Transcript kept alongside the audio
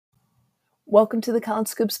Welcome to the College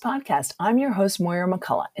Scoops podcast. I'm your host, Moira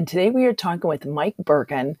McCullough, and today we are talking with Mike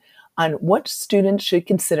Bergen on what students should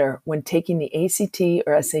consider when taking the ACT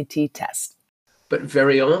or SAT test. But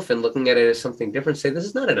very often looking at it as something different, say this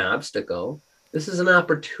is not an obstacle, this is an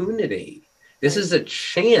opportunity, this is a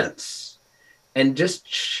chance. And just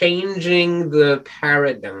changing the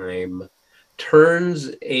paradigm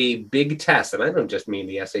turns a big test, and I don't just mean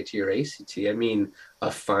the SAT or ACT, I mean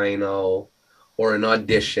a final or an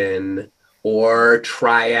audition or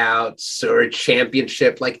tryouts or a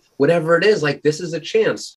championship, like whatever it is, like this is a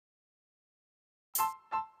chance.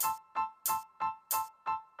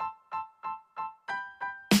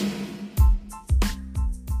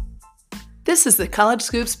 This is the College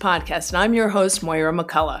Scoops podcast, and I'm your host, Moira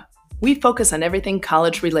McCullough. We focus on everything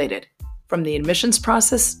college related, from the admissions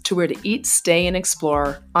process to where to eat, stay, and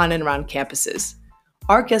explore on and around campuses.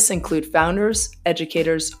 Our guests include founders,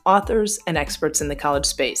 educators, authors, and experts in the college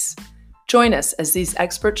space. Join us as these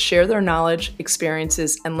experts share their knowledge,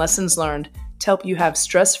 experiences, and lessons learned to help you have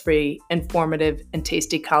stress-free, informative, and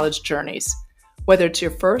tasty college journeys. Whether it's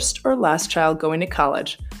your first or last child going to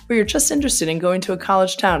college, or you're just interested in going to a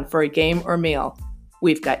college town for a game or meal,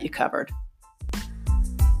 we've got you covered.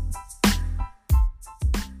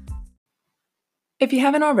 If you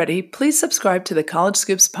haven't already, please subscribe to the College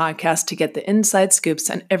Scoops podcast to get the inside scoops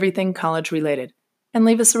on everything college related, and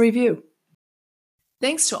leave us a review.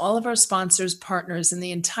 Thanks to all of our sponsors, partners, and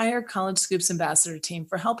the entire College Scoops Ambassador team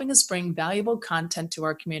for helping us bring valuable content to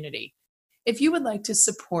our community. If you would like to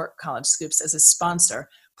support College Scoops as a sponsor,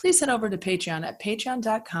 please head over to Patreon at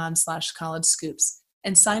patreon.com/collegescoops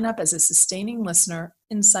and sign up as a sustaining listener,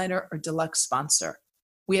 insider, or deluxe sponsor.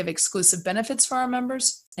 We have exclusive benefits for our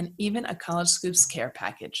members and even a College Scoops care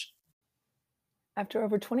package. After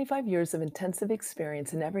over 25 years of intensive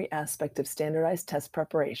experience in every aspect of standardized test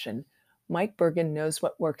preparation, Mike Bergen knows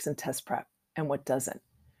what works in test prep and what doesn't.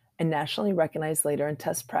 A nationally recognized leader in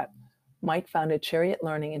test prep, Mike founded Chariot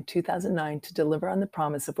Learning in 2009 to deliver on the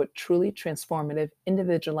promise of what truly transformative,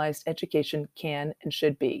 individualized education can and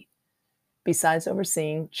should be. Besides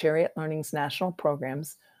overseeing Chariot Learning's national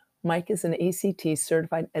programs, Mike is an ACT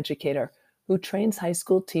certified educator who trains high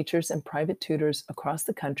school teachers and private tutors across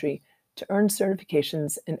the country to earn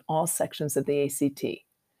certifications in all sections of the ACT.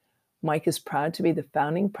 Mike is proud to be the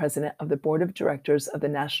founding president of the board of directors of the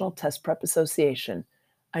National Test Prep Association,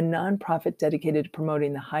 a nonprofit dedicated to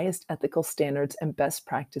promoting the highest ethical standards and best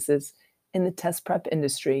practices in the test prep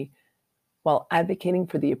industry, while advocating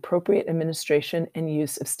for the appropriate administration and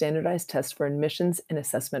use of standardized tests for admissions and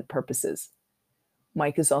assessment purposes.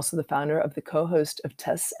 Mike is also the founder of the co-host of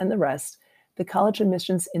Tests and the Rest, the college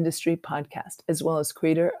admissions industry podcast, as well as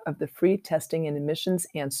creator of the free testing and admissions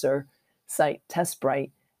answer site TestBright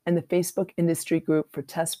and the Facebook industry group for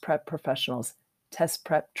test prep professionals, Test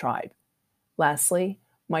Prep Tribe. Lastly,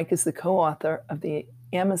 Mike is the co-author of the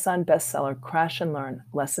Amazon bestseller Crash and Learn: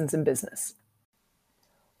 Lessons in Business.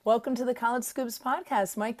 Welcome to the College Scoops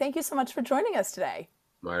podcast. Mike, thank you so much for joining us today.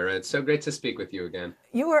 Moira, it's so great to speak with you again.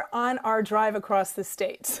 You were on our drive across the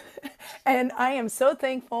states, and I am so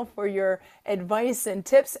thankful for your advice and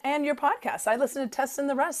tips and your podcast. I listened to Tests and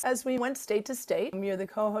the Rest as we went state to state. You're the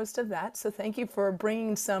co-host of that, so thank you for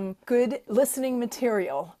bringing some good listening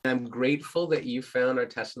material. I'm grateful that you found our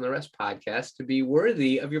Tests and the Rest podcast to be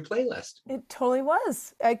worthy of your playlist. It totally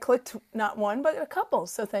was. I clicked not one, but a couple,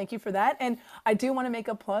 so thank you for that. And I do want to make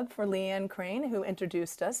a plug for Leanne Crane, who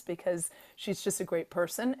introduced us, because she's just a great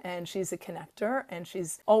person. And she's a connector, and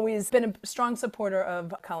she's always been a strong supporter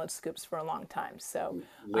of College Scoops for a long time. So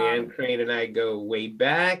Leanne Crane and I go way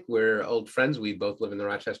back. We're old friends. We both live in the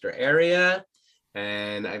Rochester area,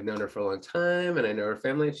 and I've known her for a long time, and I know her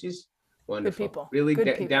family, and she's wonderful. Good people. Really Good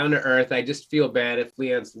people. Down to earth. I just feel bad if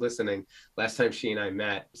Leanne's listening. Last time she and I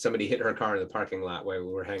met, somebody hit her car in the parking lot while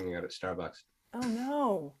we were hanging out at Starbucks. Oh,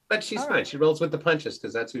 no. But she's All fine. right. She rolls with the punches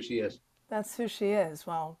because that's who she is. That's who she is.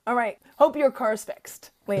 Well, all right. Hope your car's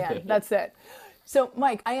fixed, Leanne. That's it. So,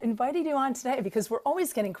 Mike, I invited you on today because we're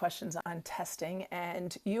always getting questions on testing,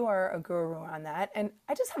 and you are a guru on that. And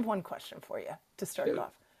I just have one question for you to start it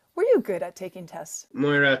off. Were you good at taking tests?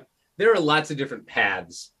 Moira, there are lots of different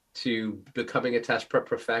paths to becoming a test prep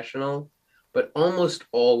professional, but almost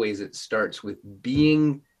always it starts with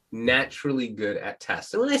being naturally good at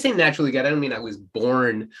tests. And when I say naturally good, I don't mean I was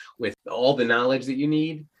born with all the knowledge that you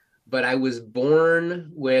need. But I was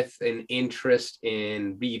born with an interest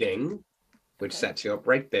in reading, which sets you up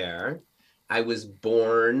right there. I was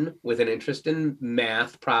born with an interest in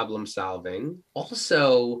math problem solving.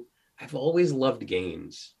 Also, I've always loved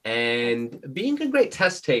games. And being a great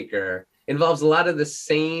test taker involves a lot of the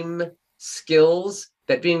same skills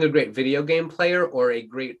that being a great video game player or a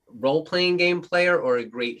great role-playing game player or a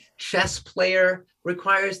great chess player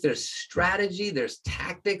requires there's strategy, there's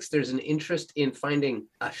tactics, there's an interest in finding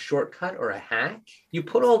a shortcut or a hack. You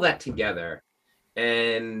put all that together,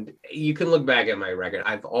 and you can look back at my record.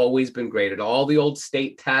 I've always been great at all the old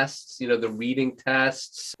state tests, the reading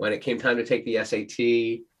tests. When it came time to take the SAT,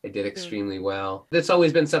 I did extremely well. That's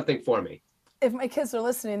always been something for me. If my kids are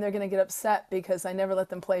listening, they're going to get upset because I never let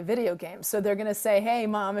them play video games. So they're going to say, hey,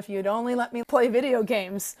 Mom, if you'd only let me play video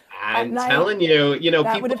games I'm telling you, that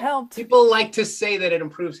people, would have helped. People like to say that it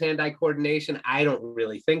improves hand-eye coordination. I don't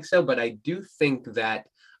really think so, but I do think that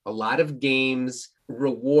a lot of games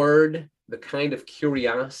reward the kind of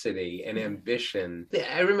curiosity and ambition.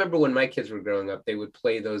 I remember when my kids were growing up, they would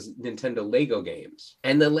play those Nintendo Lego games.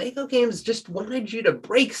 And the Lego games just wanted you to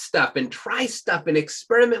break stuff and try stuff and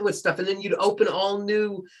experiment with stuff. And then you'd open all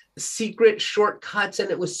new secret shortcuts,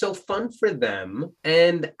 and it was so fun for them.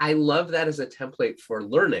 And I love that as a template for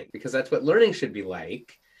learning, because that's what learning should be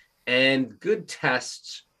like. And good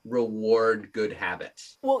tests reward good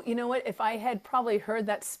habits. Well, you know what? If I had probably heard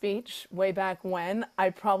that speech way back when, I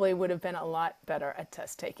probably would have been a lot better at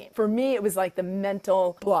test taking. For me, it was like the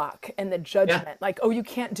mental block and the judgment, like, oh, you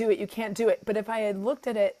can't do it, you can't do it. But if I had looked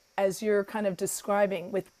at it as you're kind of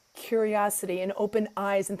describing, with curiosity and open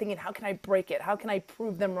eyes and thinking, how can I break it? How can I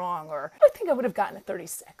prove them wrong? Or I think I would have gotten a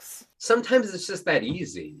 36. Sometimes it's just that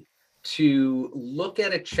easy to look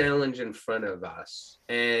at a challenge in front of us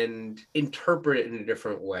and interpret it in a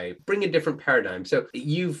different way, bring a different paradigm. So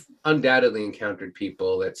you've undoubtedly encountered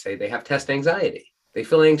people that say they have test anxiety. They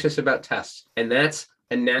feel anxious about tests. And that's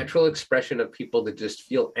a natural expression of people that just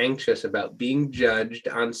feel anxious about being judged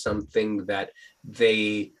on something that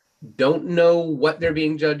they don't know what they're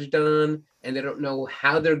being judged on, and they don't know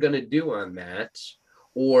how they're going to do on that,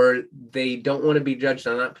 or they don't want to be judged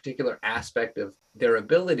on that particular aspect of their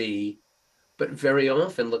ability. But very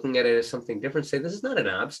often looking at it as something different, say, this is not an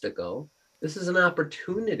obstacle. This is an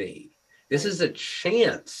opportunity. This is a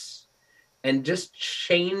chance. And just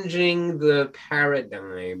changing the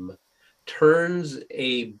paradigm turns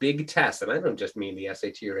a big test. And I don't just mean the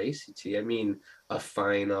SAT or ACT. I mean a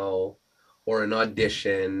final or an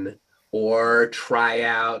audition or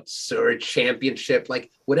tryouts or a championship,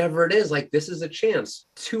 like whatever it is, like this is a chance.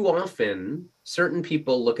 Too often, certain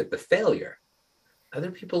people look at the failure. Other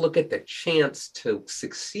people look at the chance to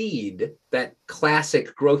succeed, that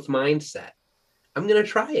classic growth mindset. I'm going to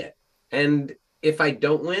try it. And if I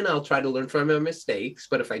don't win, I'll try to learn from my mistakes.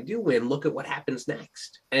 But if I do win, look at what happens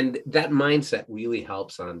next. And that mindset really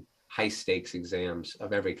helps on high stakes exams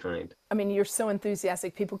of every kind. I mean, you're so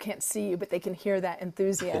enthusiastic. People can't see you, but they can hear that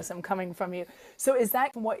enthusiasm coming from you. So is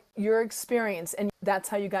that what your experience, and that's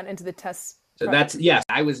how you got into the tests? So that's, yes,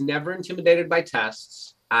 I was never intimidated by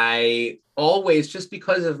tests. I always, just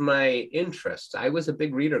because of my interests, I was a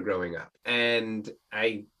big reader growing up. And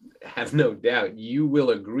I have no doubt you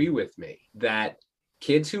will agree with me that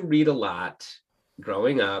kids who read a lot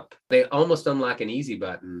growing up, they almost unlock an easy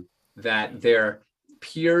button that their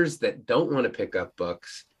peers that don't want to pick up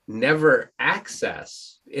books never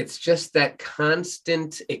access. It's just that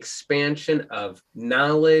constant expansion of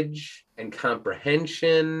knowledge and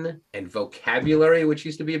comprehension and vocabulary, which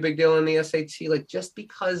used to be a big deal on the SAT. Like, just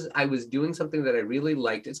because I was doing something that I really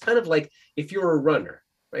liked, it's kind of like if you're a runner,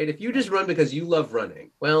 right? If you just run because you love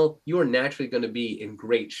running, well, you are naturally going to be in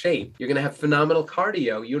great shape. You're going to have phenomenal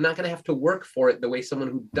cardio. You're not going to have to work for it the way someone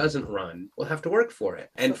who doesn't run will have to work for it.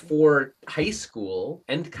 And for high school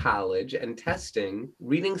and college and testing,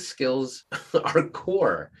 reading skills are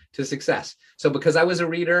core to success. So because I was a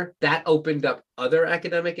reader, that opened up other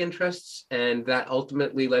academic interests, and that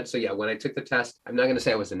ultimately led. So yeah, when I took the test, I'm not going to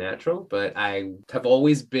say I was a natural, but I have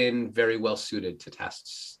always been very well suited to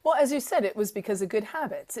tests. Well, as you said, it was because of good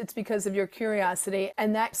habits. It's because of your curiosity,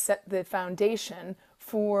 and that set the foundation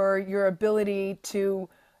for your ability to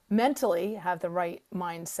mentally have the right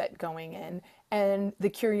mindset going in, and the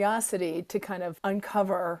curiosity to kind of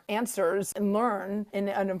uncover answers and learn in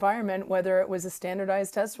an environment, whether it was a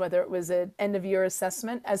standardized test, whether it was an end-of-year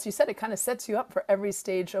assessment. As you said, it kind of sets you up for every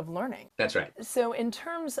stage of learning. That's right. So in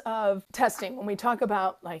terms of testing, when we talk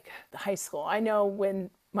about like high school, I know when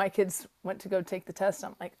my kids went to go take the test,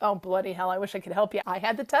 I'm like, oh, bloody hell, I wish I could help you. I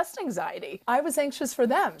had the test anxiety. I was anxious for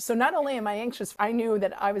them. So not only am I anxious, I knew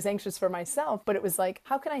that I was anxious for myself, but it was like,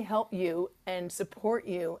 how can I help you and support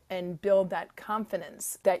you and build that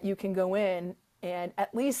confidence that you can go in and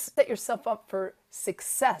at least set yourself up for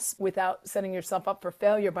success without setting yourself up for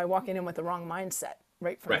failure by walking in with the wrong mindset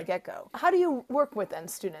right from the get-go. How do you work with then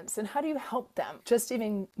students, and how do you help them just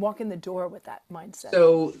even walk in the door with that mindset?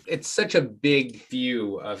 So it's such a big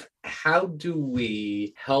view of how do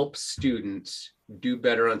we help students do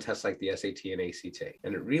better on tests like the SAT and ACT?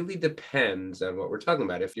 And it really depends on what we're talking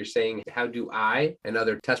about. If you're saying, how do I and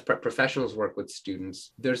other test prep professionals work with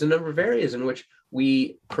students? There's a number of areas in which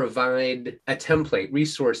we provide a template,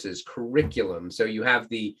 resources, curriculum. So you have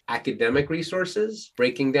the academic resources,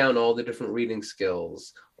 breaking down all the different reading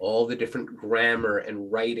skills, all the different grammar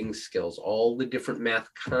and writing skills, all the different math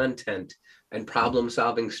content and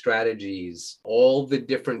problem-solving strategies, all the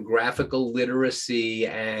different graphical literacy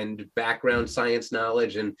and background science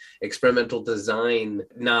knowledge and experimental design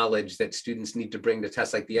knowledge that students need to bring to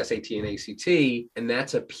tests like the SAT and ACT. And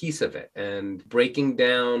that's a piece of it. And breaking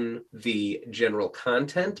down the general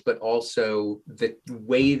content, but also the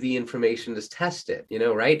way the information is tested,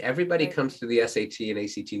 right? Everybody comes to the SAT and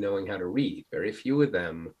ACT knowing how to read. Very few of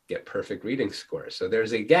them get perfect reading scores. So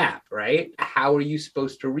there's a gap, right? How are you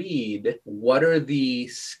supposed to read? What are the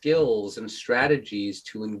skills and strategies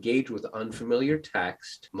to engage with unfamiliar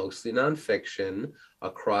text, mostly nonfiction,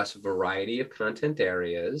 across a variety of content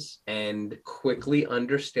areas, and quickly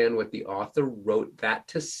understand what the author wrote that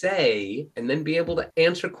to say, and then be able to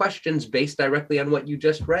answer questions based directly on what you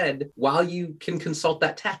just read while you can consult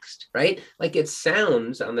that text, right? Like, it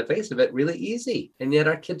sounds on the face of it really easy, and yet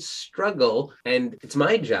our kids struggle. And it's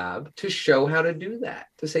my job to show how to do that,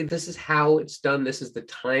 to say, this is how it's done. This is the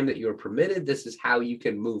time that you're permitted. This is how you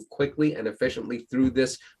can move quickly and efficiently through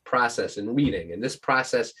this process in reading, and this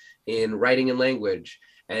process in writing and language,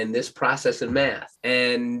 and this process in math,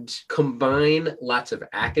 and combine lots of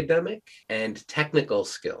academic and technical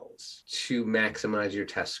skills to maximize your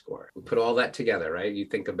test score. We put all that together, right? You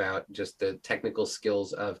think about just the technical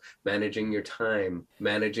skills of managing your time,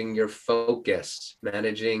 managing your focus,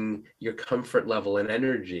 managing your comfort level and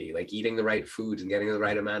energy, like eating the right foods and getting the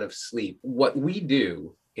right amount of sleep. What we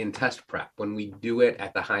do in test prep, when we do it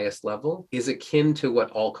at the highest level, is akin to what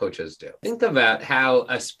all coaches do. Think about how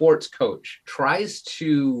a sports coach tries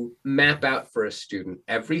to map out for a student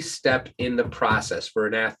every step in the process for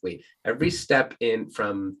an athlete, every step in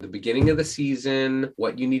from the beginning of the season,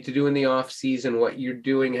 what you need to do in the off season, what you're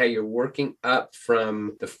doing, how you're working up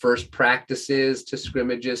from the first practices to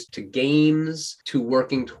scrimmages to games to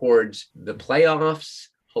working towards the playoffs,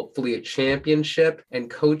 hopefully a championship. And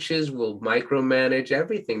coaches will micromanage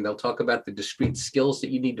everything. They'll talk about the discrete skills that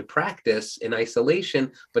you need to practice in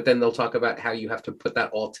isolation, but then they'll talk about how you have to put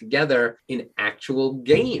that all together in actual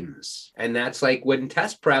games. And that's like when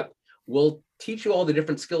test prep will teach you all the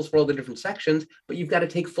different skills for all the different sections, but you've got to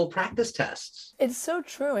take full practice tests. It's so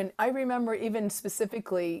true. And I remember even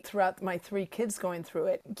specifically throughout my 3 kids going through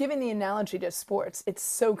it, giving the analogy to sports. It's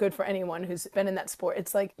so good for anyone who's been in that sport.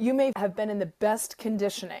 It's like you may have been in the best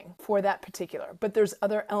conditioning for that particular, but there's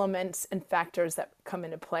other elements and factors that come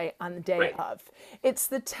into play on the day of. It's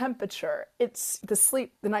the temperature. It's the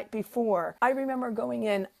sleep the night before. I remember going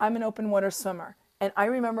in, I'm an open water swimmer. And I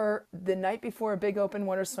remember the night before a big open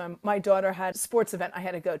water swim, my daughter had a sports event I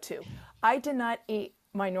had to go to. I did not eat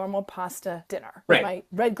my normal pasta dinner, my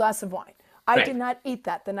red glass of wine. I did not eat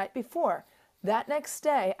that the night before. That next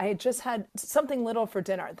day, I had just had something little for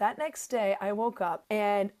dinner. That next day, I woke up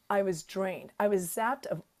and I was drained. I was zapped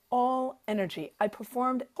of all energy. I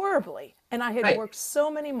performed horribly. And I had worked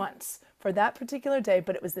so many months for that particular day,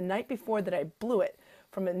 but it was the night before that I blew it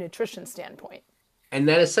from a nutrition standpoint. And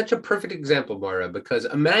that is such a perfect example, Mara, because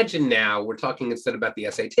imagine now we're talking instead about the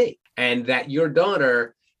SAT, and that your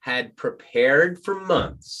daughter had prepared for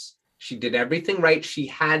months. She did everything right. She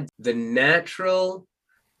had the natural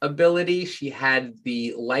ability. She had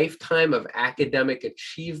the lifetime of academic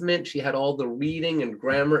achievement. She had all the reading and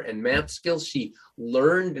grammar and math skills. She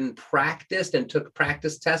learned and practiced and took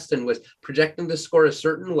practice tests and was projecting to score a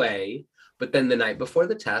certain way. But then the night before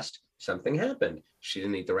the test, something happened. She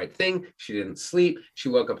didn't eat the right thing. She didn't sleep. She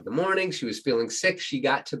woke up in the morning. She was feeling sick. She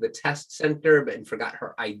got to the test center and forgot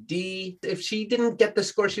her ID. If she didn't get the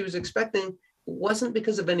score she was expecting, it wasn't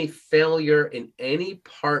because of any failure in any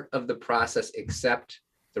part of the process except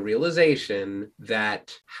the realization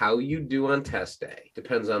that how you do on test day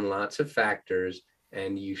depends on lots of factors,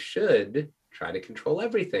 and you should try to control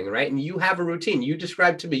everything, right? And you have a routine. You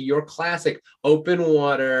described to me your classic open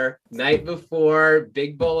water, night before,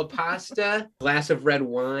 big bowl of pasta, glass of red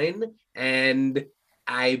wine. And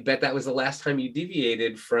I bet that was the last time you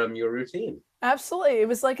deviated from your routine. Absolutely. It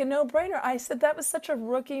was like a no-brainer. I said that was such a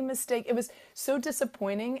rookie mistake. It was so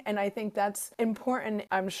disappointing. And I think that's important,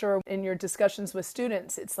 I'm sure, in your discussions with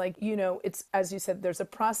students. It's like, it's, as you said, there's a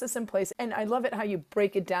process in place. And I love it how you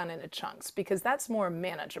break it down into chunks, because that's more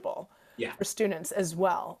manageable for students as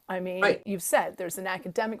well. I mean, you've said there's an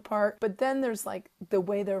academic part, but then there's like the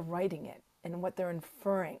way they're writing it. and what they're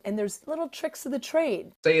inferring. And there's little tricks of the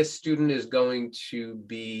trade. Say a student is going to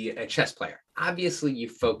be a chess player. Obviously, you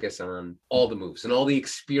focus on all the moves and all the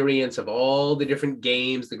experience of all the different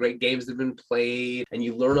games, the great games that have been played, and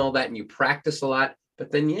you learn all that and you practice a lot.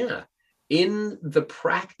 But then, in the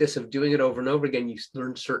practice of doing it over and over again, you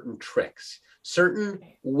learn certain tricks, certain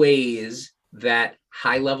ways that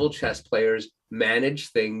high-level chess players manage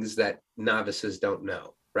things that novices don't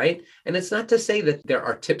know, right? And it's not to say that there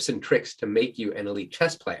are tips and tricks to make you an elite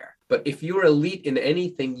chess player, but if you're elite in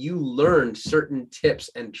anything, you learned certain tips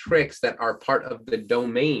and tricks that are part of the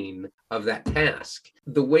domain of that task.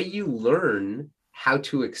 The way you learn how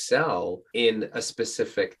to excel in a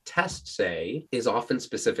specific test, say, is often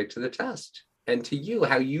specific to the test and to you,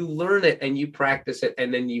 how you learn it and you practice it,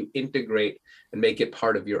 and then you integrate and make it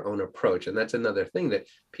part of your own approach. And that's another thing that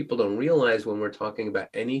people don't realize when we're talking about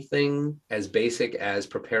anything as basic as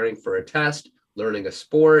preparing for a test, learning a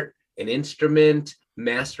sport, an instrument,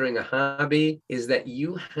 mastering a hobby, is that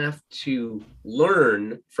you have to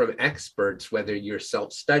learn from experts, whether you're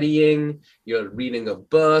self-studying, you're reading a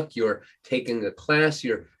book, you're taking a class,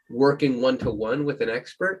 you're working one-to-one with an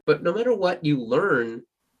expert. But no matter what you learn,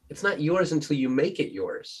 it's not yours until you make it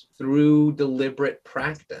yours through deliberate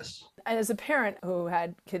practice. And as a parent who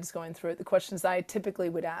had kids going through it, the questions I typically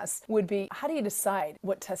would ask would be, how do you decide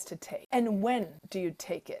what test to take? And when do you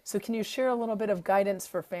take it? So can you share a little bit of guidance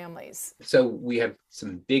for families? So we have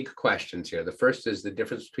some big questions here. The first is the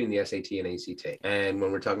difference between the SAT and ACT. And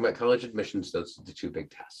when we're talking about college admissions, those are the two big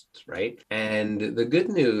tests, right? And the good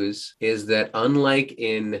news is that unlike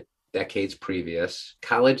in decades previous,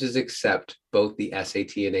 colleges accept both the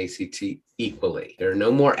SAT and ACT equally. There are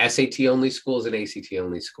no more SAT only schools and ACT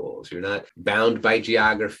only schools. You're not bound by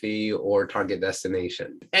geography or target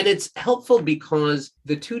destination. And it's helpful because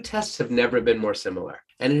the two tests have never been more similar.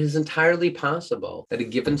 And it is entirely possible that a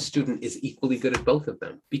given student is equally good at both of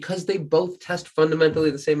them because they both test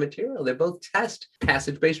fundamentally the same material. They both test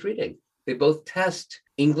passage-based reading. They both test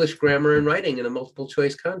English grammar and writing in a multiple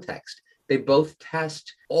choice context. They both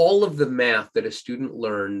test all of the math that a student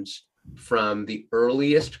learns from the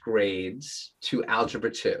earliest grades to Algebra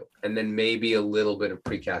 2, and then maybe a little bit of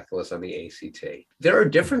pre-calculus on the ACT. There are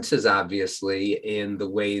differences, obviously, in the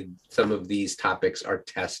way some of these topics are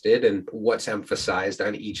tested and what's emphasized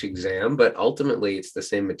on each exam, but ultimately it's the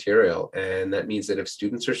same material. And that means that if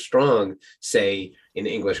students are strong, say, in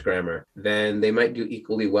English grammar, then they might do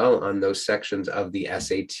equally well on those sections of the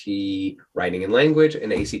SAT writing and language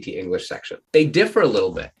and ACT English section. They differ a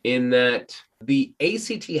little bit in that the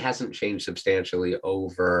ACT hasn't changed substantially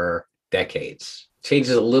over decades.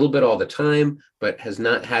 Changes a little bit all the time, but has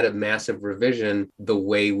not had a massive revision the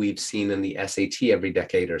way we've seen in the SAT every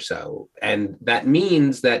decade or so. And that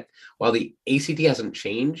means that while the ACT hasn't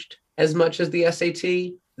changed as much as the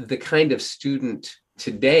SAT, the kind of student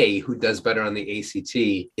today who does better on the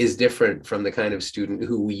ACT is different from the kind of student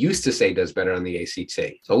who we used to say does better on the ACT.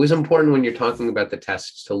 It's always important when you're talking about the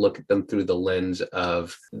tests to look at them through the lens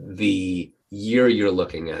of the year you're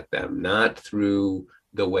looking at them, not through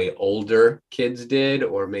the way older kids did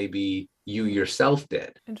or maybe you yourself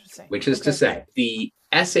did. Interesting. Which is to say, the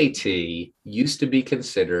SAT used to be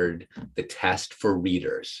considered the test for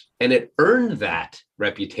readers, and it earned that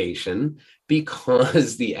reputation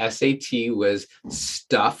because the SAT was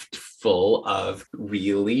stuffed full of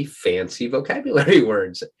really fancy vocabulary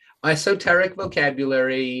words, esoteric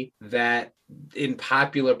vocabulary that in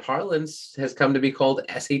popular parlance has come to be called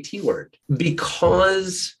SAT word,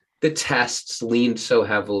 because the tests leaned so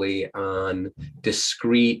heavily on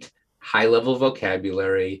discrete high-level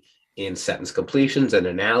vocabulary in sentence completions and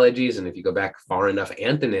analogies. And if you go back far enough,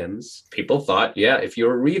 antonyms, people thought, yeah, if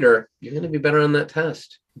you're a reader, you're going to be better on that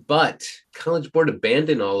test. But College Board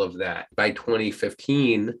abandoned all of that by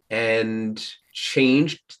 2015 and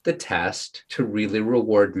changed the test to really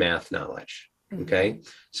reward math knowledge. Okay.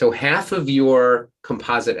 So half of your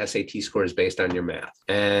composite SAT score is based on your math.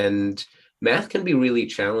 And math can be really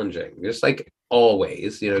challenging, just like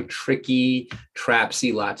always, tricky,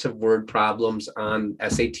 trapsy, lots of word problems on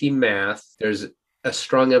SAT math. There's a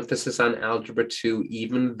strong emphasis on Algebra 2,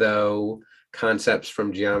 even though concepts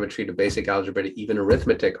from geometry to basic algebra to even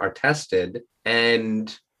arithmetic are tested.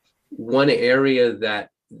 And one area that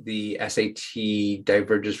the SAT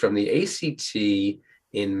diverges from the ACT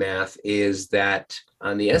in math is that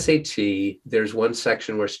on the SAT, there's one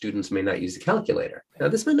section where students may not use the calculator. Now,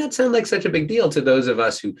 this might not sound like such a big deal to those of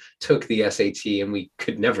us who took the SAT and we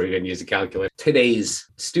could never even use a calculator. Today's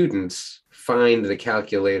students find the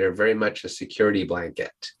calculator very much a security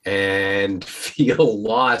blanket and feel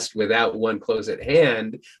lost without one close at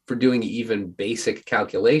hand for doing even basic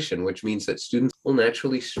calculation, which means that students will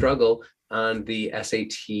naturally struggle on the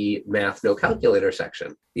SAT math no calculator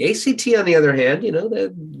section. The ACT, on the other hand,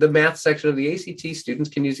 the math section of the ACT, students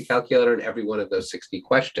can use a calculator in every one of those 60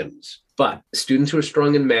 questions. But students who are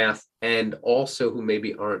strong in math and also who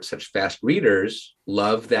maybe aren't such fast readers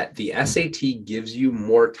love that the SAT gives you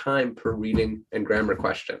more time per reading and grammar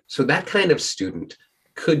question. So that kind of student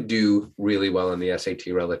could do really well in the SAT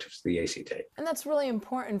relative to the ACT. And that's really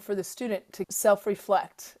important for the student to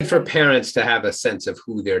self-reflect. And for parents to have a sense of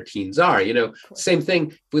who their teens are. Same thing,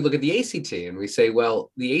 if we look at the ACT and we say,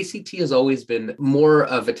 well, the ACT has always been more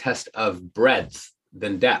of a test of breadth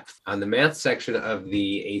than depth. On the math section of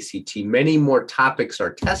the ACT, many more topics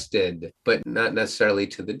are tested, but not necessarily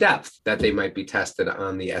to the depth that they might be tested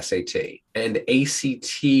on the SAT. And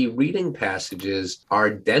ACT reading passages are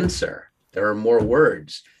denser. There are more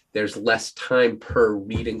words. There's less time per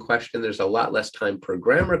reading question. There's a lot less time per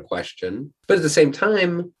grammar question. But at the same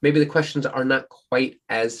time, maybe the questions are not quite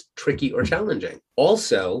as tricky or challenging.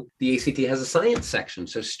 Also, the ACT has a science section.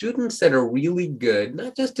 So students that are really good,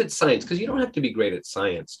 not just at science, because you don't have to be great at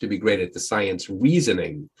science to be great at the science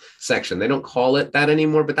reasoning section. They don't call it that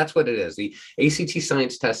anymore, but that's what it is. The ACT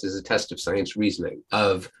science test is a test of science reasoning,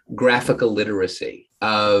 of graphical literacy,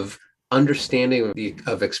 of understanding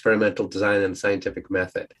of experimental design and scientific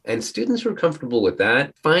method. And students who are comfortable with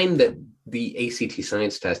that find that the ACT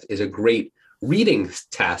science test is a great reading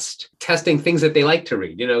test, testing things that they like to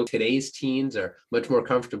read. Today's teens are much more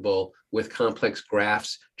comfortable with complex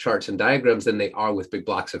graphs, charts, and diagrams than they are with big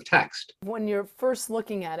blocks of text. When you're first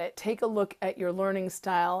looking at it, take a look at your learning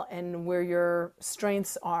style and where your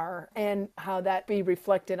strengths are and how that be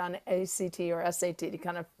reflected on ACT or SAT to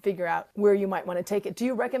kind of figure out where you might want to take it. Do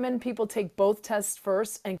you recommend people take both tests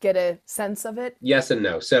first and get a sense of it? Yes and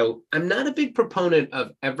no. So I'm not a big proponent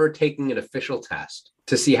of ever taking an official test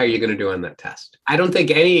to see how you're going to do on that test. I don't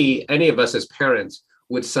think any of us as parents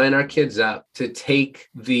would sign our kids up to take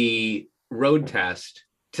the road test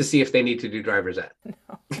to see if they need to do driver's ed.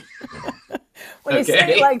 No. When you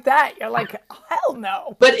say it like that, you're like, hell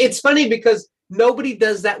no. But it's funny because nobody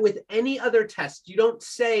does that with any other test. You don't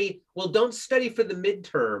say, well, don't study for the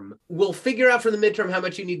midterm. We'll figure out for the midterm how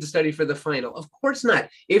much you need to study for the final. Of course not.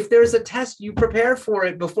 If there's a test, you prepare for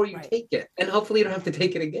it before you take it. And hopefully you don't have to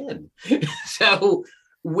take it again. So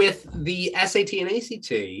with the SAT and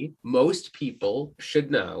ACT, most people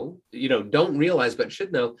should know, don't realize, but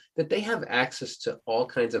should know that they have access to all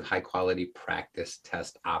kinds of high quality practice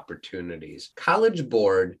test opportunities. College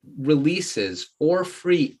Board releases for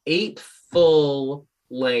free 8 full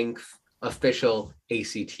length official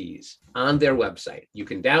ACTs on their website. You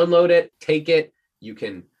can download it, take it, you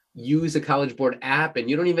can use a College Board app, and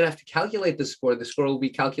you don't even have to calculate the score. The score will be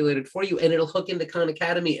calculated for you, and it'll hook into Khan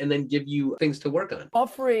Academy and then give you things to work on. All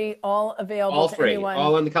free, all available all to free, anyone.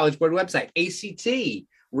 All on the College Board website. ACT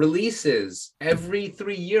releases every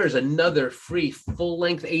 3 years another free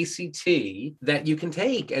full-length ACT that you can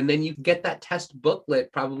take, and then you get that test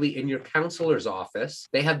booklet probably in your counselor's office.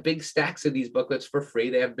 They have big stacks of these booklets for free.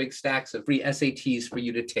 They have big stacks of free SATs for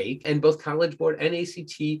you to take, and both College Board and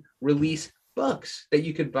ACT release books that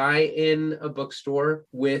you could buy in a bookstore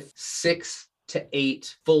with 6 to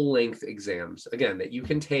 8 full-length exams, again, that you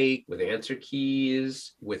can take with answer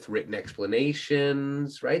keys, with written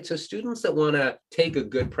explanations, right? So students that want to take a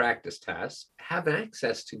good practice test have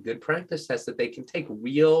access to good practice tests that they can take,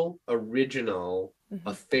 real, original,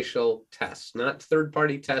 official tests, not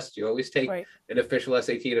third-party tests. You always take an official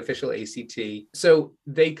SAT, an official ACT. So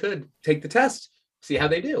they could take the test, see how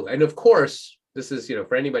they do. And of course, this is,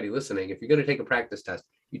 for anybody listening, if you're going to take a practice test,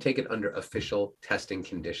 you take it under official testing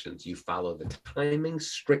conditions. You follow the timing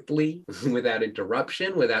strictly, without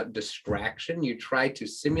interruption, without distraction. You try to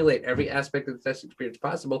simulate every aspect of the test experience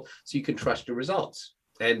possible so you can trust your results.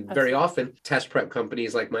 And very often, test prep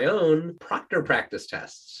companies like my own proctor practice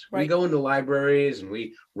tests. We go into libraries and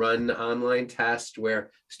we run online tests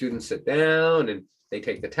where students sit down and they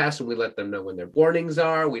take the test, and we let them know when their warnings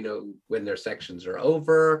are. We know when their sections are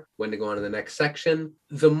over, when to go on to the next section.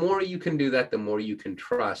 The more you can do that, the more you can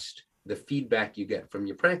trust the feedback you get from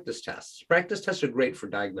your practice tests. Practice tests are great for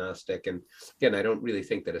diagnostic. And again, I don't really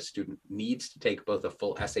think that a student needs to take both a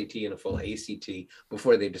full SAT and a full ACT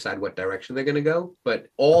before they decide what direction they're going to go. But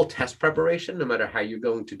all test preparation, no matter how you're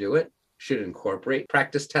going to do it, should incorporate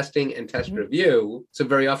practice testing and test review. So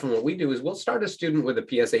very often what we do is we'll start a student with a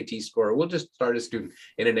PSAT score. We'll just start a student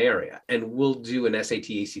in an area, and we'll do an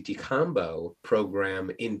SAT ACT combo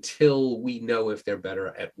program until we know if they're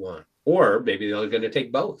better at one. Or maybe they're going to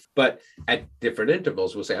take both, but at different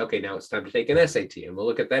intervals, we'll say, okay, now it's time to take an SAT, and we'll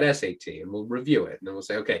look at that SAT and we'll review it. And then we'll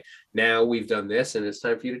say, okay, now we've done this and it's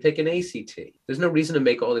time for you to take an ACT. There's no reason to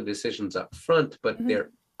make all the decisions up front, but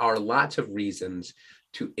there are lots of reasons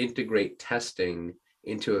to integrate testing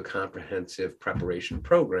into a comprehensive preparation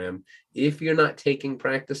program. If you're not taking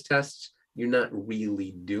practice tests, you're not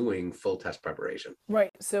really doing full test preparation.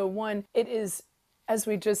 Right. So one, it is, as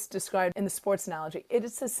we just described in the sports analogy, it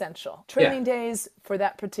is essential. Training days for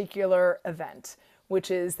that particular event, which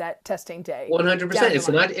is that testing day.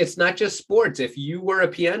 100%. It's not just sports. If you were a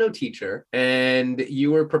piano teacher and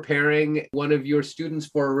you were preparing one of your students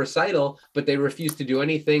for a recital, but they refused to do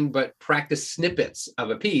anything but practice snippets of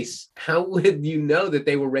a piece, how would you know that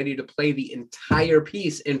they were ready to play the entire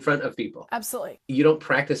piece in front of people? Absolutely. You don't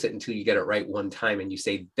practice it until you get it right one time and you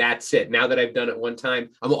say, that's it. Now that I've done it one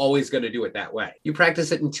time, I'm always going to do it that way. You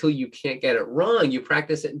practice it until you can't get it wrong. You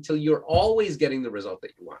practice it until you're always getting the result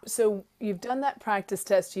that you want. So you've done that practice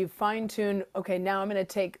test, you've fine-tuned, okay, now I'm going to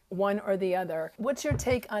take one or the other. What's your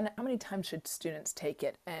take on how many times should students take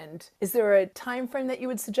it? And is there a time frame that you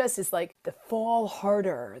would suggest? Is like the fall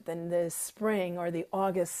harder than the spring or the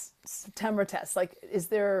August, September test? Like, is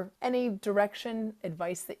there any direction,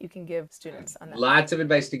 advice that you can give students on that? Lots of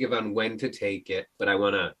advice to give on when to take it, but I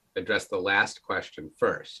want to address the last question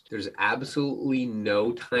first. There's absolutely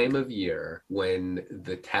no time of year when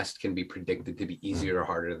the test can be predicted to be easier or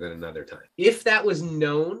harder than another time. If that was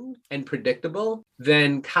known and predictable,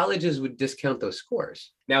 then colleges would discount those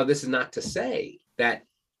scores. Now, this is not to say that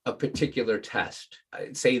a particular test,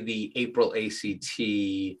 say the April ACT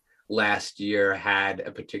last year had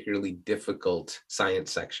a particularly difficult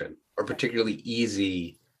science section or particularly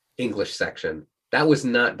easy English section. That was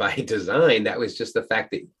not by design. That was just the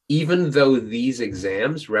fact that even though these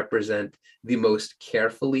exams represent the most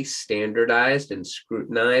carefully standardized and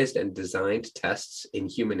scrutinized and designed tests in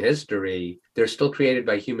human history, they're still created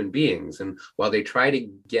by human beings. And while they try to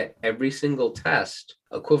get every single test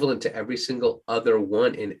equivalent to every single other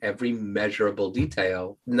one in every measurable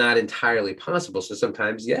detail, not entirely possible. So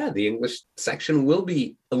sometimes, the English section will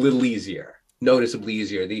be a little easier, noticeably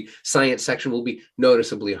easier. The science section will be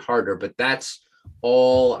noticeably harder, but that's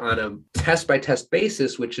all on a test by test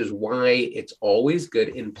basis, which is why it's always good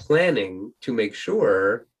in planning to make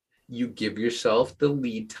sure you give yourself the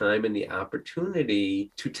lead time and the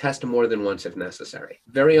opportunity to test more than once if necessary.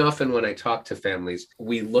 Very often when I talk to families,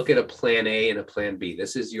 we look at a plan A and a plan B.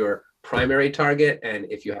 This is your primary target, and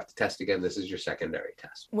if you have to test again, this is your secondary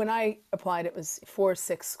test. When I applied, it was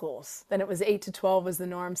 4-6 schools. Then it was 8 to 12 was the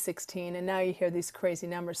norm, 16, and now you hear these crazy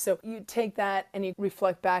numbers. So you take that and you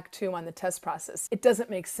reflect back too on the test process. It doesn't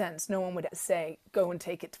make sense. No one would say, go and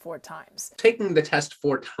take it 4 times. Taking the test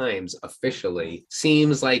 4 times officially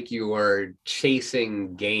seems like you are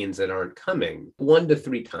chasing gains that aren't coming. 1 to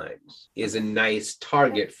 3 times is a nice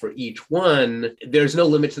target for each one. There's no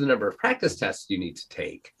limit to the number of practice tests you need to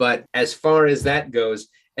take, but as far as that goes,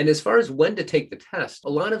 and as far as when to take the test, a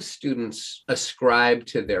lot of students ascribe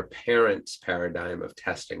to their parents' paradigm of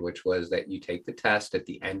testing, which was that you take the test at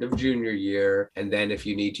the end of junior year, and then if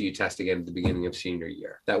you need to, you test again at the beginning of senior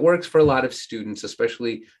year. That works for a lot of students,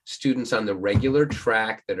 especially students on the regular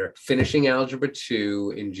track that are finishing Algebra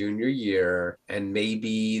 2 in junior year, and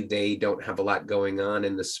maybe they don't have a lot going on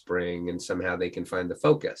in the spring, and somehow they can find the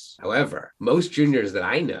focus. However, most juniors that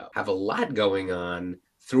I know have a lot going on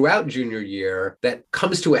throughout junior year that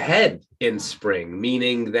comes to a head in spring,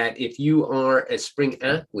 meaning that if you are a spring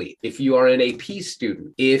athlete, if you are an AP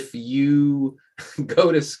student, if you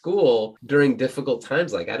go to school during difficult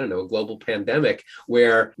times, like, I don't know, a global pandemic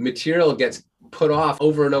where material gets put off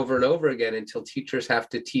over and over and over again until teachers have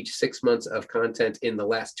to teach 6 months of content in the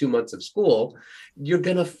last 2 months of school, you're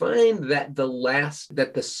going to find that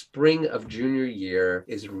the spring of junior year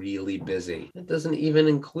is really busy. It doesn't even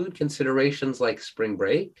include considerations like spring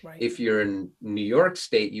break. Right. If you're in New York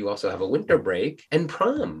State, you also have a winter break and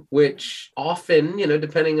prom, which often,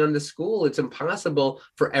 depending on the school, it's impossible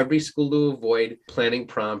for every school to avoid planning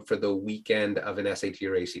prom for the weekend of an SAT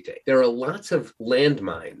or ACT. There are lots of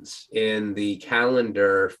landmines in the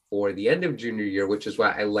calendar for the end of junior year, which is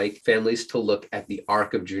why I like families to look at the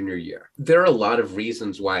arc of junior year. There are a lot of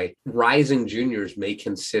reasons why rising juniors may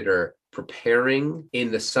consider preparing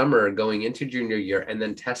in the summer going into junior year and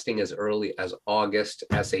then testing as early as August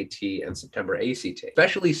SAT and September ACT,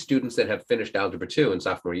 especially students that have finished Algebra 2 in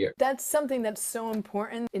sophomore year. That's something that's so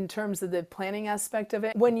important in terms of the planning aspect of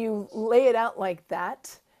it. When you lay it out like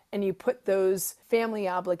that, and you put those family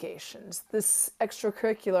obligations, this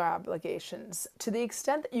extracurricular obligations, to the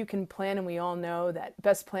extent that you can plan, and we all know that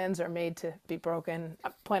best plans are made to be broken,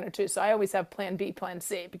 plan or two. So I always have plan B, plan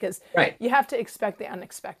C, because you have to expect the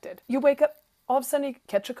unexpected. You wake up all of a sudden you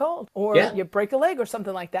catch a cold or Yeah. you break a leg or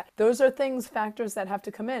something like that. Those are factors that have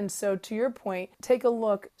to come in. So to your point, take a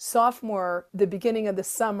look, sophomore, the beginning of the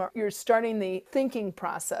summer, you're starting the thinking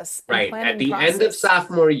process and Right. planning At the process. end of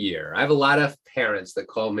sophomore year, I have a lot of parents that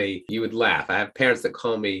call me, you would laugh. I have parents that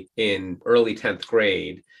call me in early 10th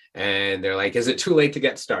grade and they're like, is it too late to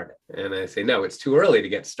get started? And I say, no, it's too early to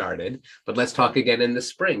get started, but let's talk again in the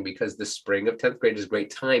spring, because the spring of 10th grade is a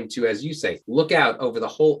great time to, as you say, look out over the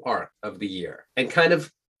whole arc of the year and kind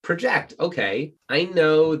of project, okay, I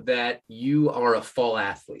know that you are a fall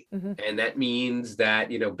athlete. And that means that,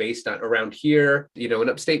 based on around here, in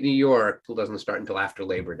upstate New York, school doesn't start until after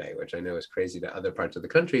Labor Day, which I know is crazy to other parts of the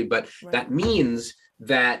country, but that means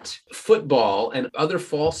that football and other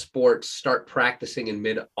fall sports start practicing in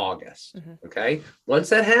mid-August. Okay. Once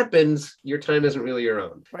that happens, your time isn't really your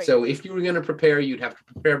own. So if you were going to prepare, you'd have to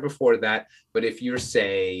prepare before that. But if you're,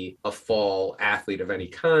 say, a fall athlete of any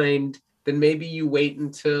kind, then maybe you wait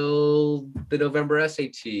until the November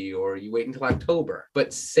SAT or you wait until October.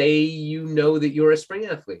 But say you know that you're a spring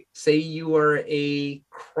athlete. Say you are a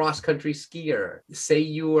cross-country skier. Say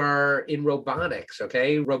you are in robotics,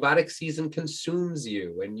 okay? Robotics season consumes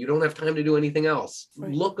you and you don't have time to do anything else.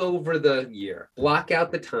 Look over the year. Block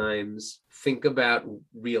out the times. Think about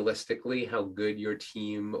realistically how good your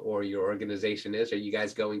team or your organization is. Are you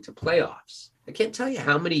guys going to playoffs? I can't tell you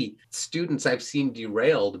how many students I've seen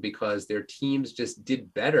derailed because their teams just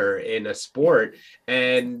did better in a sport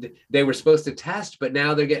and they were supposed to test, but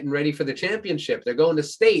now they're getting ready for the championship. They're going to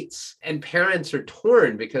states and parents are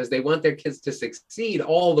torn because they want their kids to succeed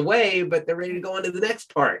all the way, but they're ready to go on to the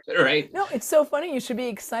next part, right? No, it's so funny. You should be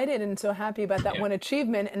excited and so happy about that one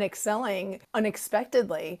achievement and excelling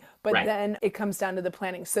unexpectedly, but then it comes down to the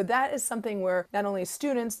planning. So that is something where not only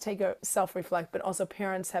students take a self-reflect, but also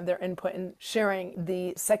parents have their input in sharing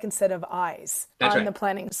the second set of eyes on the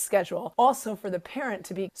planning schedule. Also for the parent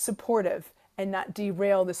to be supportive and not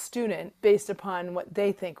derail the student based upon what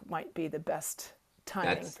they think might be the best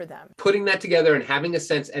timing for them. Putting that together and having a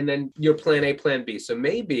sense, and then your plan A, plan B. So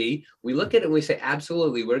maybe we look at it and we say,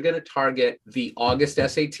 absolutely, we're going to target the August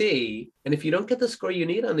SAT. And if you don't get the score you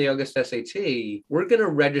need on the August SAT, we're going to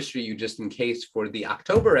register you just in case for the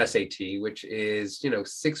October SAT, which is,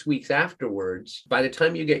 6 weeks afterwards. By the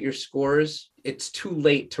time you get your scores, it's too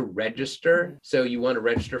late to register. So you want to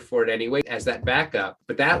register for it anyway as that backup.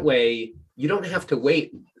 But that way, you don't have to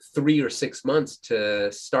wait 3 or 6 months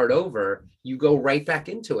to start over. You go right back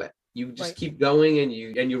into it. You just keep going and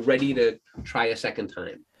you're ready to try a second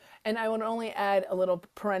time. And I would only add a little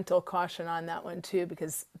parental caution on that one too,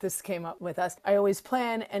 because this came up with us. I always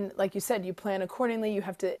plan, and like you said, you plan accordingly. You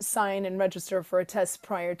have to sign and register for a test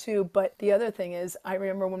prior to. But the other thing is, I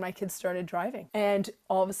remember when my kids started driving and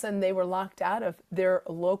all of a sudden they were locked out of their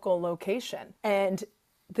local location. And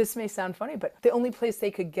this may sound funny, but the only place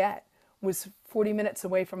they could get was 40 minutes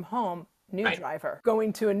away from home. New driver,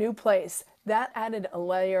 going to a new place. That added a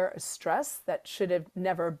layer of stress that should have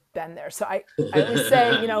never been there. So I always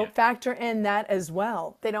say, factor in that as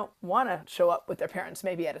well. They don't want to show up with their parents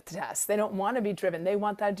maybe at a test. They don't want to be driven. They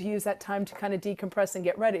want that to use that time to kind of decompress and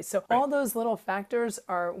get ready. So all those little factors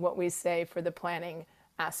are what we say for the planning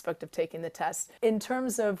aspect of taking the test. In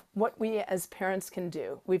terms of what we as parents can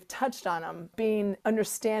do, we've touched on them, being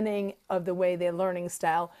understanding of the way their learning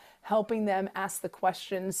style, helping them ask the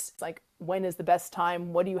questions like, when is the best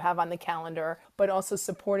time? What do you have on the calendar? But also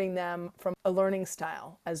supporting them from a learning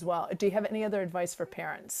style as well. Do you have any other advice for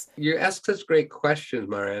parents? You ask such great questions,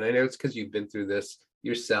 Mara, and I know it's because you've been through this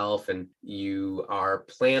yourself and you are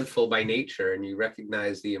planful by nature and you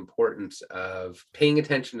recognize the importance of paying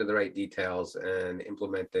attention to the right details and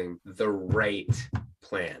implementing the right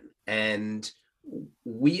plan. And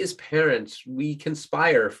we as parents, we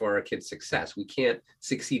conspire for our kids' success. We can't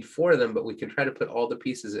succeed for them, but we can try to put all the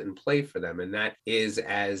pieces in play for them. And that is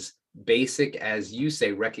as basic as you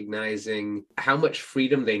say, recognizing how much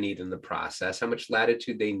freedom they need in the process, how much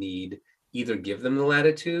latitude they need. Either give them the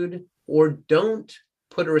latitude or don't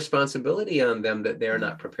put a responsibility on them that they're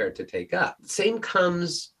not prepared to take up. Same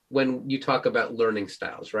comes when you talk about learning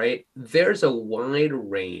styles, right? There's a wide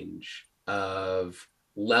range of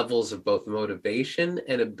levels of both motivation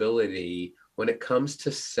and ability when it comes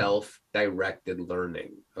to self-directed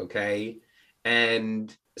learning, okay?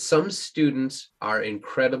 And some students are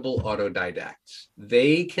incredible autodidacts.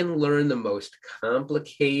 They can learn the most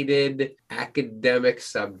complicated academic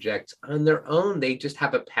subjects on their own. They just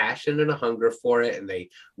have a passion and a hunger for it, and they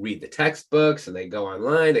read the textbooks and they go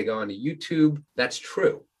online, they go onto YouTube. That's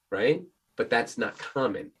true, right? but that's not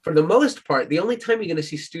common. For the most part, the only time you're going to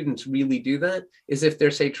see students really do that is if they're,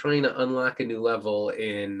 say, trying to unlock a new level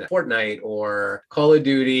in Fortnite or Call of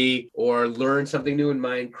Duty or learn something new in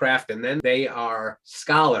Minecraft, and then they are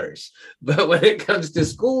scholars. But when it comes to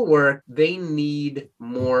schoolwork, they need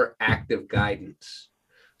more active guidance.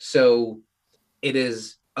 So it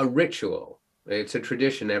is a ritual. It's a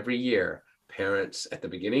tradition every year. Parents at the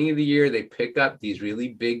beginning of the year, they pick up these really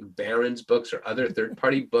big Barron's books or other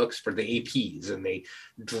third-party books for the APs, and they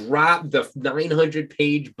drop the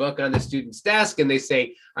 900-page book on the student's desk, and they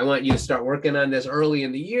say, I want you to start working on this early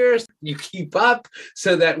in the year. You keep up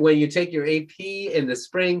so that when you take your AP in the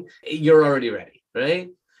spring, you're already ready, right?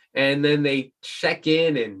 And then they check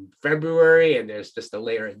in February, and there's just a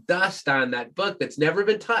layer of dust on that book that's never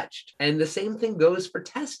been touched. And the same thing goes for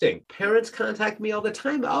testing. Parents contact me all the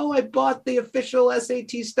time. Oh, I bought the official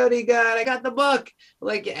SAT study guide. I got the book.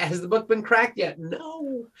 Like, has the book been cracked yet?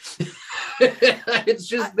 No. It's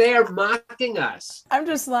just there mocking us. I'm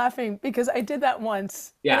just laughing because I did that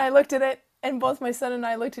once. Yeah. And I looked at it, and both my son and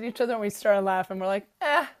I looked at each other, and we started laughing. We're like,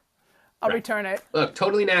 I'll return it. Look,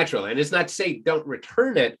 totally natural. And it's not to say don't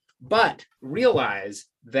return it, but realize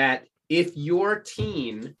that if your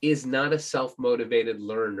teen is not a self-motivated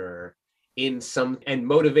learner and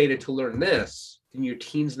motivated to learn this, then your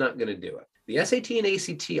teen's not going to do it. The SAT and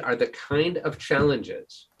ACT are the kind of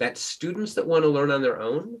challenges that students that want to learn on their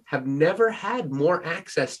own have never had more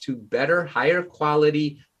access to better, higher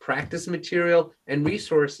quality practice material and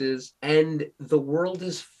resources. And the world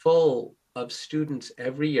is full of students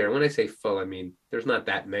every year. When I say full, I mean, there's not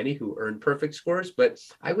that many who earn perfect scores, but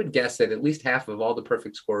I would guess that at least half of all the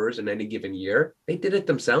perfect scorers in any given year, they did it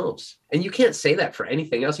themselves. And you can't say that for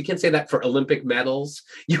anything else. You can't say that for Olympic medals.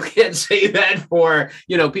 You can't say that for,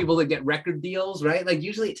 people that get record deals, right? Like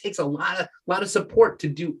usually it takes a lot of support to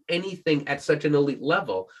do anything at such an elite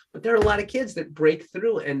level, but there are a lot of kids that break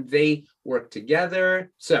through and they work together.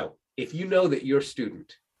 So if you know that your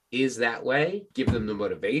student is that way, give them the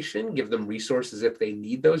motivation, give them resources if they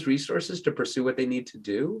need those resources to pursue what they need to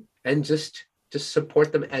do, and just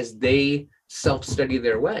support them as they self-study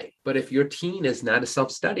their way. But if your teen is not a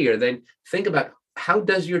self-studier, then think about, how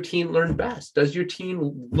does your teen learn best? Does your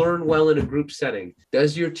teen learn well in a group setting?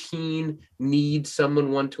 Does your teen need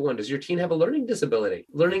someone one-to-one? Does your teen have a learning disability,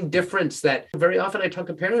 learning difference that very often I talk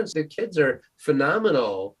to parents, the kids are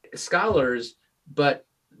phenomenal scholars, but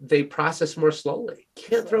they process more slowly.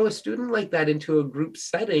 Can't throw a student like that into a group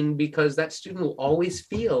setting because that student will always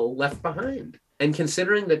feel left behind. And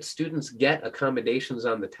considering that students get accommodations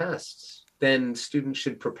on the tests, then students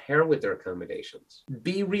should prepare with their accommodations.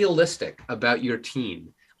 Be realistic about your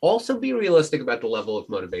teen. Also be realistic about the level of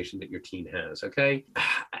motivation that your teen has, okay?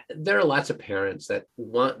 There are lots of parents that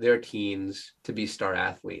want their teens to be star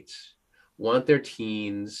athletes, want their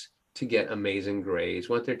teens to get amazing grades,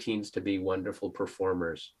 want their teens to be wonderful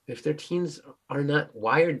performers. If their teens are not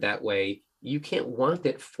wired that way, you can't want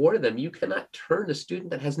it for them. You cannot turn a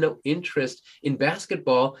student that has no interest in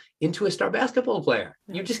basketball into a star basketball player.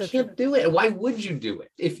 You just can't do it. Why would you do it?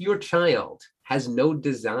 If your child has no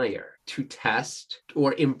desire to test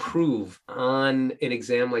or improve on an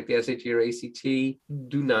exam like the SAT or ACT,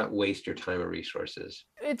 do not waste your time or resources.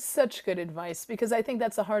 It's such good advice because I think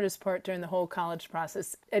that's the hardest part during the whole college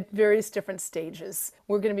process. At various different stages,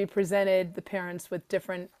 we're going to be presented, the parents, with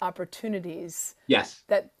different opportunities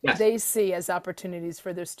that they see as opportunities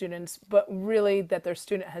for their students, but really that their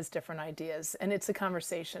student has different ideas. And it's a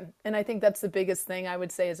conversation. And I think that's the biggest thing I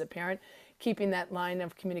would say as a parent, keeping that line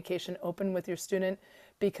of communication open with your student,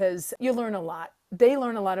 because you learn a lot. They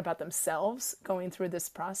learn a lot about themselves going through this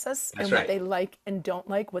process and what they like and don't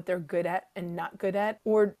like, what they're good at and not good at,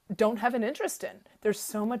 or don't have an interest in. There's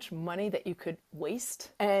so much money that you could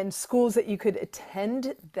waste and schools that you could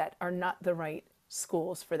attend that are not the right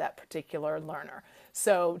schools for that particular learner.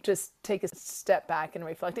 So just take a step back and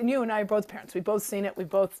reflect. And you and I are both parents. We've both seen it.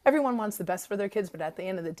 Everyone wants the best for their kids, but at the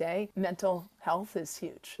end of the day, mental health is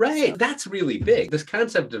huge. Right. So that's really big. This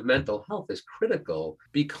concept of mental health is critical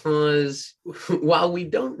because while we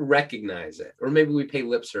don't recognize it, or maybe we pay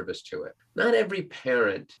lip service to it, not every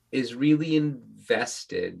parent is really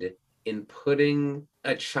invested in putting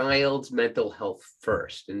a child's mental health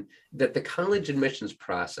first, and that the college admissions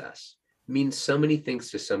process means so many things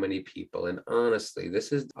to so many people. And honestly,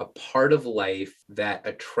 this is a part of life that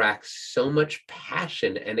attracts so much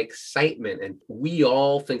passion and excitement. And we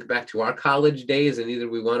all think back to our college days, and either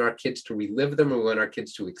we want our kids to relive them, or we want our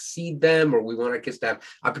kids to exceed them, or we want our kids to have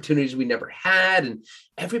opportunities we never had. And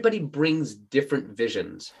everybody brings different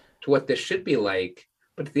visions to what this should be like.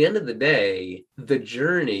 But at the end of the day, the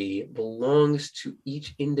journey belongs to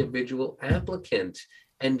each individual applicant.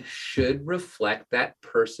 and should reflect that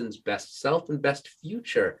person's best self and best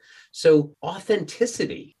future. So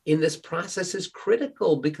authenticity in this process is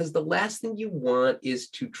critical, because the last thing you want is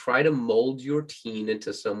to try to mold your teen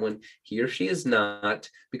into someone he or she is not,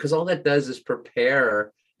 because all that does is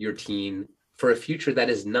prepare your teen for a future that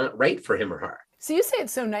is not right for him or her. So you say it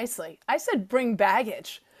so nicely. I said bring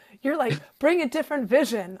baggage. You're like, bring a different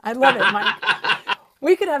vision. I love it, Mike.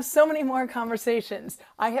 We could have so many more conversations.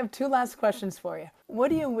 I have 2 last questions for you. What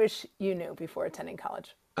do you wish you knew before attending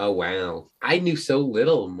college? Oh, wow. I knew so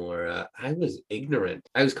little, Maura. I was ignorant.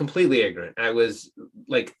 I was completely ignorant. I was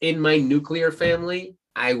like, in my nuclear family,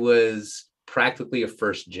 I was practically a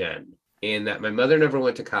first gen, in that my mother never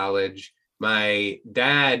went to college. My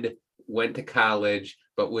dad went to college,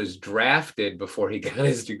 but was drafted before he got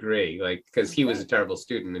his degree, like, because he was a terrible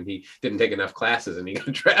student and he didn't take enough classes and he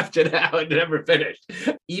got drafted out and never finished.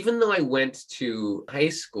 Even though I went to high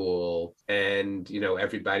school and,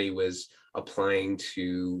 everybody was applying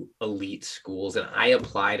to elite schools and I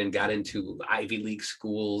applied and got into Ivy League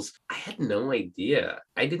schools, I had no idea.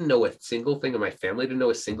 I didn't know a single thing, and my family didn't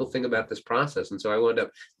know a single thing about this process. And so I wound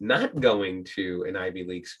up not going to an Ivy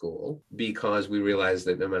League school because we realized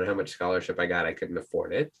that no matter how much scholarship I got, I couldn't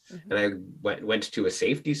afford it. Mm-hmm. And I went to a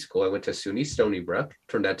safety school. I went to SUNY Stony Brook.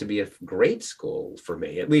 Turned out to be a great school for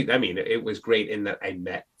me. At least, it was great in that I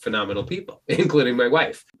met phenomenal people, including my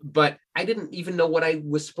wife. But I didn't even know what I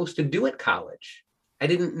was supposed to do at college. I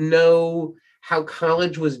didn't know how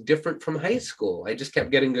college was different from high school. I just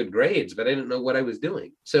kept getting good grades, but I didn't know what I was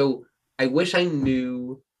doing. So I wish I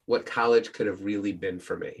knew what college could have really been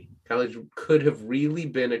for me. College could have really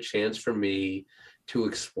been a chance for me to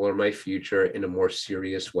explore my future in a more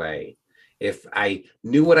serious way. If I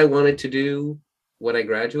knew what I wanted to do when I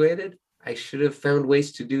graduated, I should have found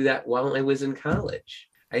ways to do that while I was in college.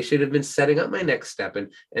 I should have been setting up my next step.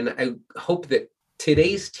 And I hope that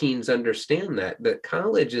today's teens understand that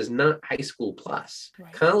college is not high school plus.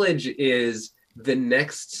 Right. College is the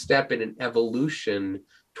next step in an evolution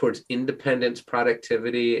towards independence,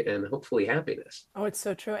 productivity, and hopefully happiness. Oh, it's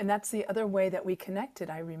so true. And that's the other way that we connected.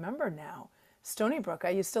 I remember now. Stony Brook.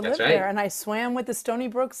 I used to live there, and I swam with the Stony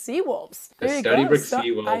Brook Seawolves. The Stony Brook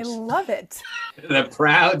Seawolves. I love it. The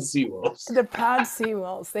proud Seawolves. The proud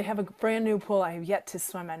Seawolves. They have a brand new pool I have yet to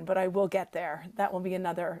swim in, but I will get there. That will be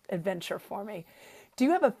another adventure for me. Do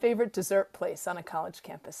you have a favorite dessert place on a college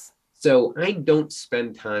campus? So I don't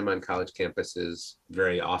spend time on college campuses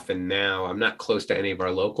very often now. I'm not close to any of our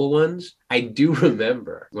local ones. I do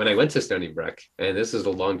remember when I went to Stony Brook, and this is a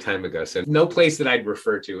long time ago, so no place that I'd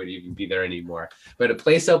refer to would even be there anymore, but a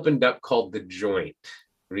place opened up called The Joint.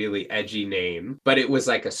 Really edgy name, but it was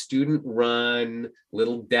like a student-run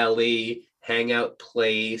little deli, hangout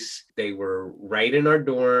place. They were right in our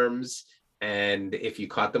dorms. And if you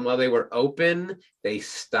caught them while they were open, they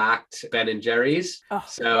stocked Ben & Jerry's. Oh,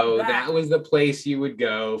 so that was the place you would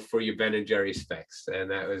go for your Ben & Jerry's fix. And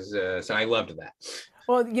that was, so I loved that.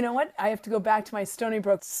 Well, you know what? I have to go back to my Stony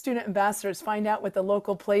Brook student ambassadors, find out what the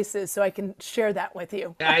local place is so I can share that with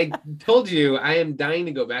you. I told you, I am dying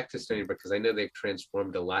to go back to Stony Brook because I know they've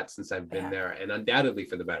transformed a lot since I've been there, and undoubtedly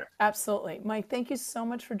for the better. Absolutely. Mike, thank you so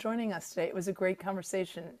much for joining us today. It was a great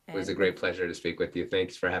conversation. It was a great pleasure to speak with you.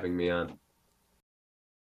 Thanks for having me on.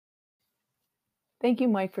 Thank you,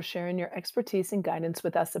 Mike, for sharing your expertise and guidance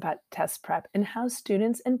with us about test prep and how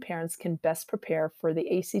students and parents can best prepare for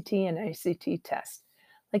the ACT and ICT test.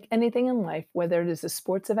 Like anything in life, whether it is a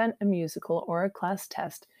sports event, a musical, or a class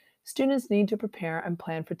test, students need to prepare and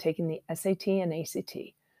plan for taking the SAT and ACT.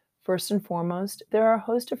 First and foremost, there are a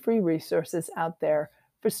host of free resources out there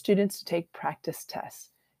for students to take practice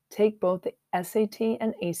tests. Take both the SAT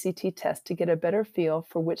and ACT test to get a better feel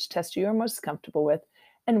for which test you are most comfortable with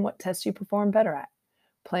and what tests you perform better at.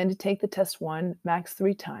 Plan to take the test 1, max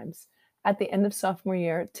 3 times. At the end of sophomore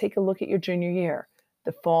year, take a look at your junior year,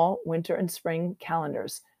 the fall, winter, and spring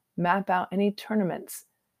calendars. Map out any tournaments,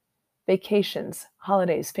 vacations,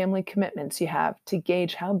 holidays, family commitments you have to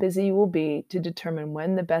gauge how busy you will be to determine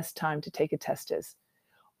when the best time to take a test is.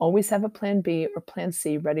 Always have a plan B or plan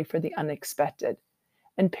C ready for the unexpected.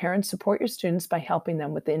 And parents, support your students by helping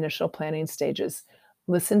them with the initial planning stages.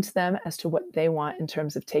 Listen to them as to what they want in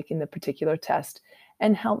terms of taking the particular test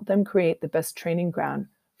and help them create the best training ground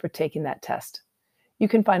for taking that test. You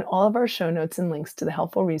can find all of our show notes and links to the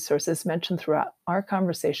helpful resources mentioned throughout our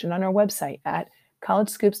conversation on our website at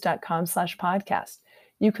collegescoops.com/podcast.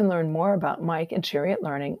 You can learn more about Mike and Chariot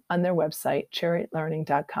Learning on their website,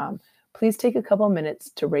 chariotlearning.com. Please take a couple minutes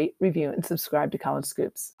to rate, review, and subscribe to College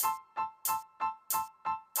Scoops.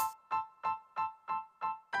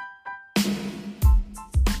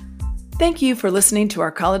 Thank you for listening to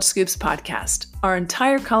our College Scoops podcast. Our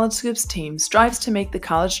entire College Scoops team strives to make the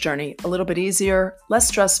college journey a little bit easier, less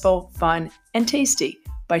stressful, fun, and tasty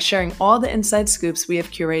by sharing all the inside scoops we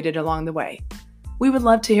have curated along the way. We would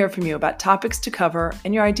love to hear from you about topics to cover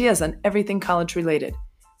and your ideas on everything college related.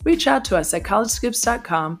 Reach out to us at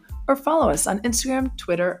collegescoops.com or follow us on Instagram,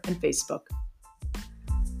 Twitter, and Facebook.